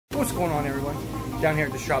What's going on, everyone? Down here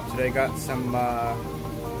at the shop today, got some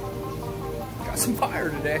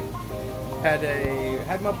fire today.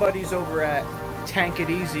 Had my buddies over at Tank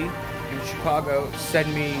It Easy in Chicago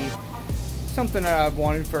send me something that I've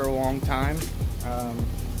wanted for a long time.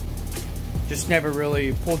 Just never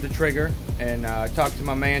really pulled the trigger, and talked to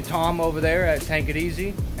my man Tom over there at Tank It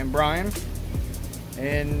Easy and Brian,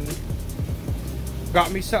 and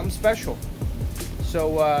got me something special.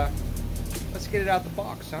 So let's get it out the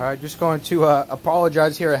box, huh? All right, just going to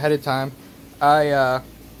apologize here ahead of time. I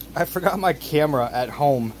forgot my camera at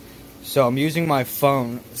home, so I'm using my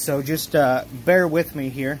phone. So just bear with me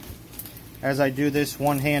here as I do this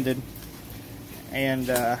one-handed and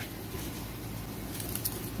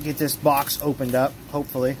get this box opened up,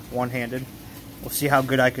 hopefully one-handed. We'll see how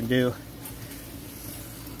good I can do.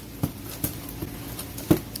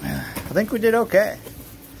 I think we did okay.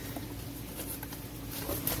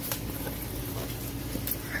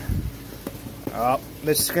 Oh,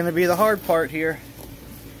 this is going to be the hard part here.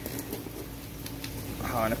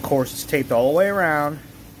 Oh, and of course it's taped all the way around.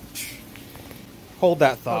 Hold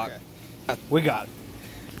that thought. Okay. We got it.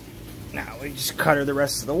 Now we just cut her the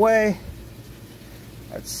rest of the way.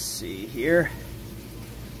 Let's see here.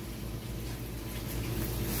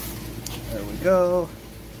 There we go.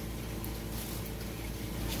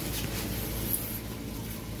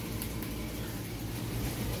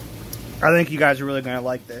 I think you guys are really going to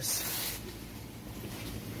like this.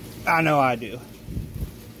 I know I do.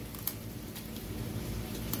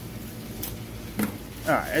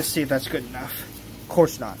 Alright, let's see if that's good enough. Of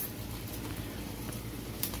course not.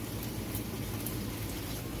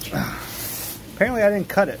 Apparently I didn't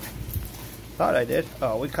cut it. Thought I did.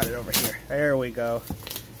 Oh, we cut it over here. There we go.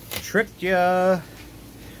 Tricked ya.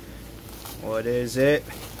 What is it?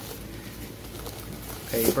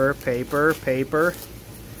 Paper, paper, paper.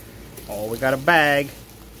 Oh, we got a bag.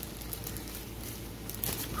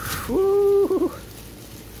 Whew.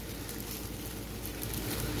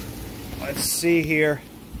 Let's see here.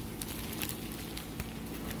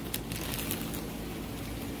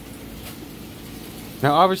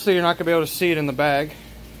 Now, obviously, you're not going to be able to see it in the bag.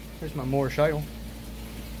 Here's my motorcycle.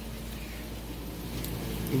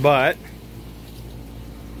 But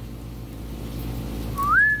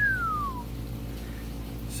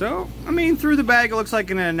so, I mean, through the bag, it looks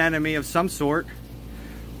like an anemone of some sort.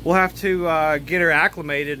 We'll have to get her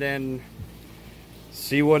acclimated and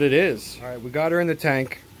see what it is. All right, we got her in the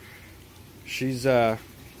tank. She's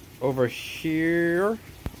over here,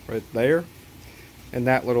 right there, and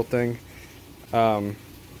that little thing. But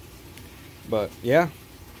yeah,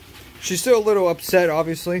 she's still a little upset,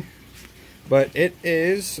 obviously. But it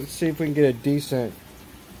is. Let's see if we can get a decent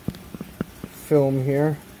film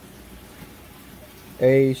here.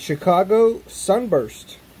 A Chicago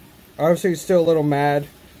Sunburst. Obviously, it's still a little mad.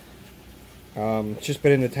 It's just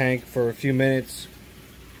been in the tank for a few minutes.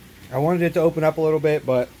 I wanted it to open up a little bit,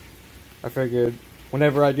 but I figured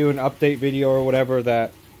whenever I do an update video or whatever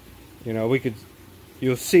that, you know,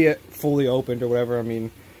 you'll see it fully opened or whatever. I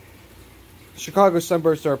mean, Chicago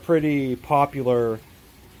Sunbursts are pretty popular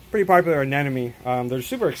anemone. They're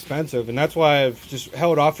super expensive, and that's why I've just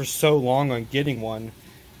held off for so long on getting one.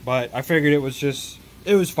 But I figured it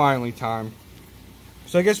was finally time.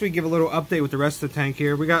 So I guess we give a little update with the rest of the tank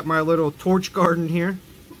here. We got my little torch garden here.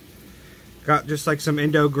 Got just like some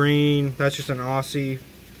Indo green. That's just an Aussie.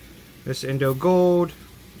 This Indo gold.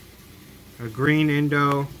 A green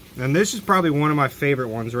Indo. And this is probably one of my favorite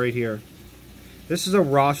ones right here. This is a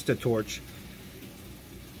Rasta torch.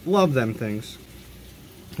 Love them things.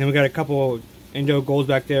 Then we got a couple Indo golds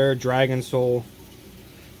back there. Dragon soul.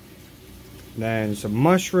 Then some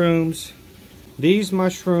mushrooms. These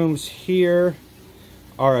mushrooms here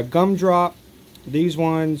are a gumdrop. These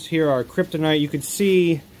ones here are kryptonite. You can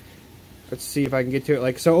see, let's see if I can get to it.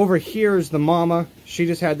 Like, so over here is the mama. She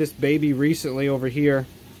just had this baby recently over here.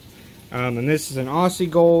 And this is an Aussie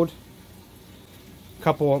gold.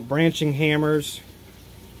 Couple of branching hammers.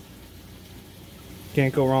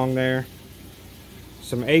 Can't go wrong there.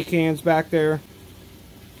 Some acans back there.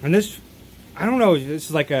 And this, I don't know, this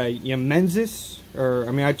is like a Yemensis. Or,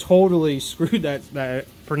 I mean, I totally screwed that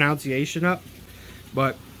pronunciation up.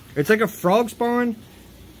 But it's like a frog spawn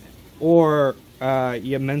or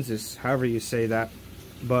Yemensis, however you say that.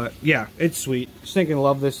 But yeah, it's sweet. Stinking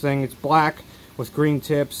love this thing. It's black with green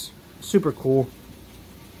tips. Super cool.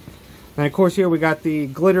 And of course here we got the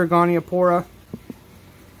glitter Goniopora.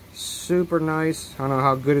 Super nice. I don't know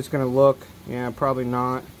how good it's going to look. Yeah, probably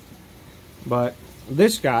not. But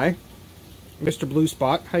this guy, Mr. Blue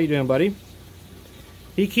Spot, how you doing, buddy?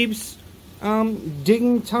 He keeps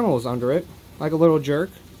digging tunnels under it like a little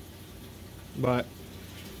jerk. But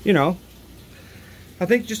you know, I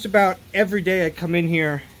think just about every day I come in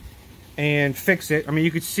here and fix it. I mean,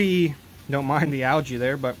 you could see, don't mind the algae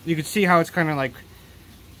there, but you could see how it's kind of like,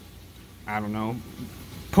 I don't know,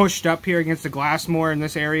 pushed up here against the glass more in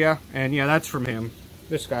this area. And yeah, that's from him,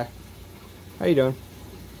 this guy. How you doing?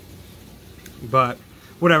 But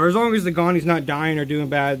whatever, as long as the Ghani's not dying or doing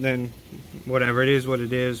bad, then whatever, it is what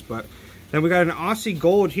it is. But then we got an Aussie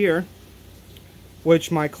Gold here,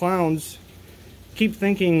 which my clowns keep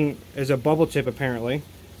thinking is a bubble tip apparently.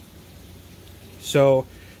 So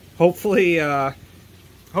hopefully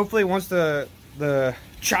once the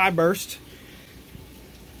chai burst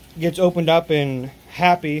gets opened up and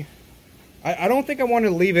happy, I don't think I want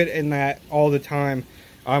to leave it in that all the time.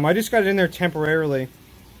 I just got it in there temporarily.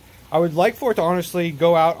 I would like for it to honestly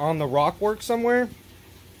go out on the rock work somewhere.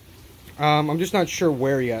 I'm just not sure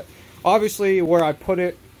where yet. Obviously where I put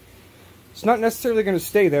it, it's not necessarily going to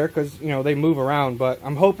stay there because, you know, they move around, but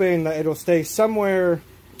I'm hoping that it'll stay somewhere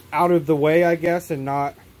out of the way, I guess, and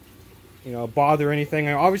not, you know, bother anything.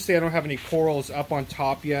 And obviously I don't have any corals up on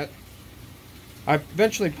top yet. I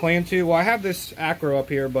eventually plan to. Well, I have this acro up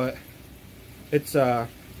here, but it's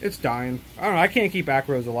dying. I don't know, I can't keep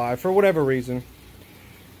acros alive for whatever reason.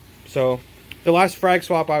 So the last frag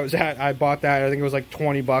swap I was at, I bought that. I think it was like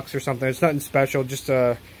 20 bucks or something. It's nothing special, just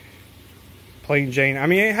a plain Jane. I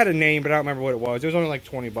mean, it had a name, but I don't remember what it was. It was only like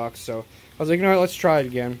 20 bucks. So I was like, you know what, let's try it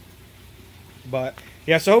again. But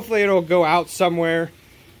yeah, so hopefully it'll go out somewhere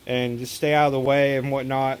and just stay out of the way and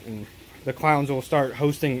whatnot. And the clowns will start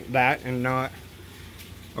hosting that and not,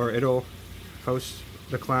 or it'll host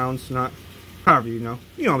the clowns, not, however you know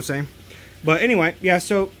what I'm saying. But anyway, yeah,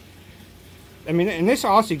 so I mean, and this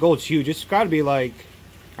Aussie Gold's huge. It's got to be like,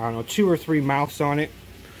 I don't know, 2 or 3 mouths on it.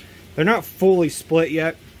 They're not fully split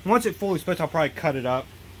yet. Once it fully splits, I'll probably cut it up.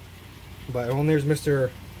 But when there's Mr.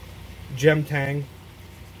 Gem Tang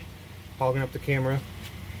hogging up the camera.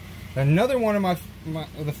 Another one of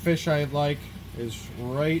the fish I like is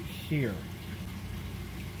right here.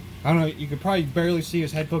 I don't know, you could probably barely see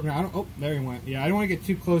his head poking out. Oh, there he went. Yeah, I don't want to get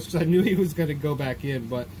too close because I knew he was going to go back in,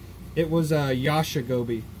 but it was a Yasha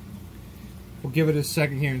Goby. We'll give it a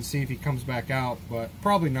second here and see if he comes back out, but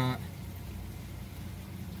probably not.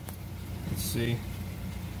 Let's see.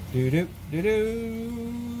 Negative.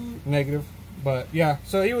 But yeah,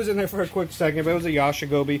 so he was in there for a quick second, but it was a Yasha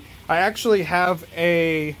Goby. I actually have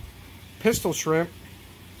a pistol shrimp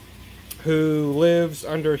who lives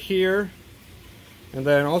under here, and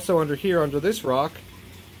then also under here, under this rock,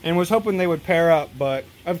 and was hoping they would pair up, but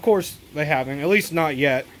of course they haven't, at least not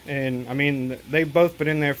yet. And I mean, they've both been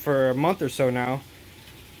in there for a month or so now,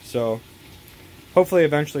 so hopefully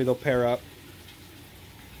eventually they'll pair up.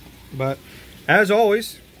 But as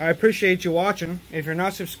always, I appreciate you watching. If you're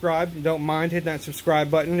not subscribed, don't mind hitting that subscribe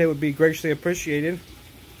button. It would be greatly appreciated.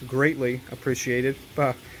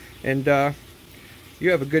 And you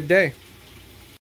have a good day.